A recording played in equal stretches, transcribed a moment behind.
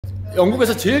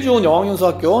영국에서 제일 좋은 어학연수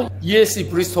학교 ELC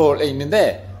브리스톨에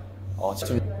있는데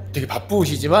지금 되게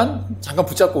바쁘시지만 잠깐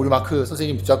붙잡고 우리 마크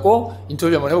선생님 붙잡고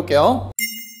인터뷰 한번 해볼게요.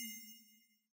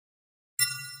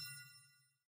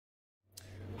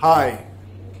 Hi.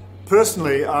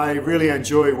 Personally, I really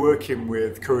enjoy working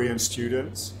with Korean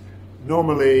students.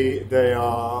 Normally, they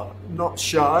are not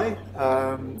shy.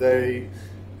 They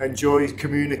enjoy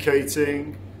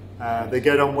communicating. They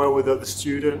get on well with other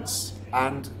students,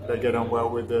 and they get on well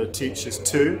with the teachers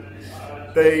too.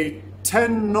 They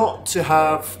tend not to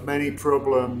have many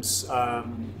problems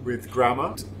with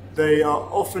grammar. They are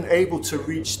often able to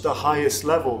reach the highest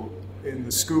level in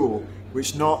the school,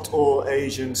 which not all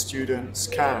Asian students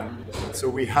can. So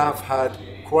we have had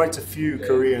quite a few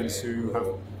Koreans who have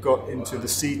got into the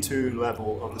C2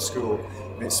 level of the school.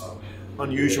 It's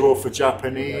unusual for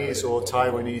Japanese or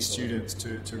Taiwanese students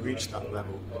to reach that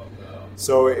level.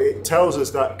 So it tells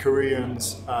us that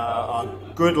Koreans are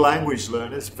good language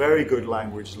learners, very good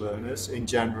language learners in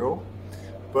general.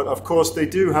 But of course they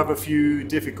do have a few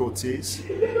difficulties.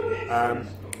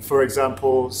 For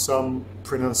example, some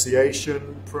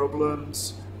pronunciation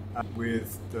problems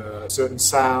with certain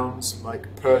sounds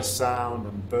like per sound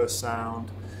and bur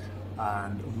sound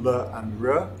and l and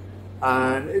r.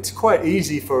 And it's quite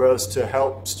easy for us to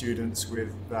help students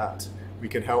with that. We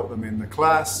can help them in the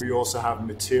class. We also have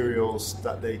materials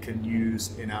that they can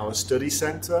use in our study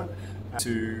centre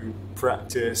to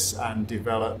practice and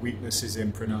develop weaknesses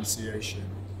in pronunciation.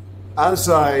 As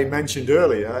I mentioned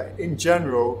earlier, in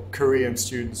general, Korean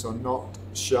students are not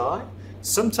shy.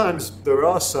 Sometimes there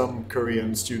are some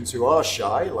Korean students who are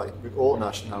shy, like with all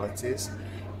nationalities.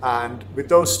 And with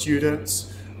those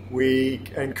students, we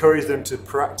encourage them to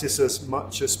practice as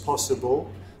much as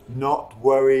possible, not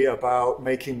worry about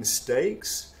making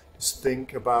mistakes, just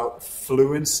think about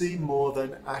fluency more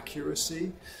than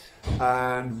accuracy.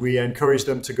 And we encourage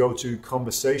them to go to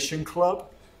Conversation Club,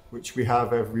 which we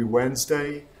have every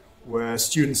Wednesday, where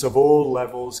students of all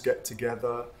levels get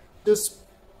together, just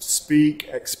speak,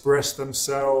 express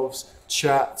themselves,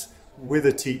 chat with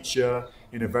a teacher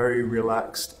in a very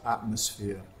relaxed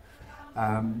atmosphere.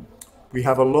 We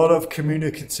have a lot of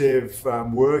communicative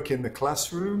work in the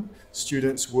classroom,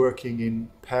 students working in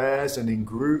pairs and in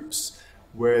groups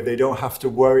where they don't have to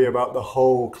worry about the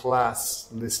whole class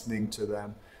listening to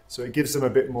them. So it gives them a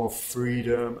bit more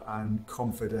freedom and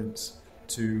confidence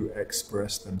to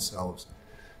express themselves.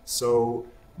 So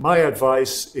my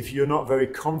advice, if you're not very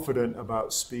confident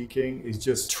about speaking, is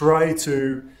just try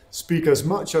to speak as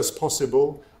much as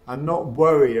possible and not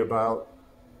worry about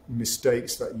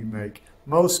mistakes that you make.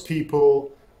 Most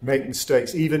people make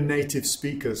mistakes, even native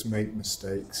speakers make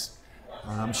mistakes.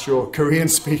 I'm sure Korean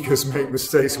speakers make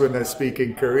mistakes when they're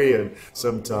speaking Korean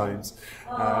sometimes.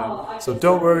 So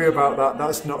don't worry about that,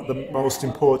 that's not the most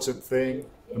important thing.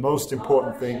 The most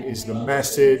important thing is the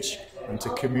message and to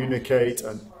communicate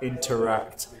and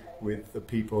interact with the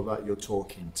people that you're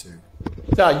talking to.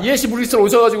 자, ELC 브리스톨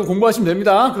오셔가지고 공부하시면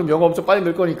됩니다. 그럼 영어 엄청 빨리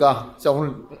늘 거니까. 자,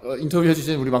 오늘 인터뷰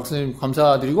해주신 우리 막 선생님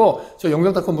감사드리고, 저희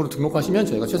영국유학닷컴으로 등록하시면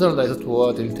저희가 최선을 다해서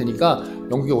도와드릴 테니까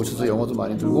영국에 오셔서 영어도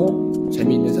많이 들고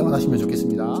재미있는 생활 하시면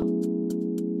좋겠습니다.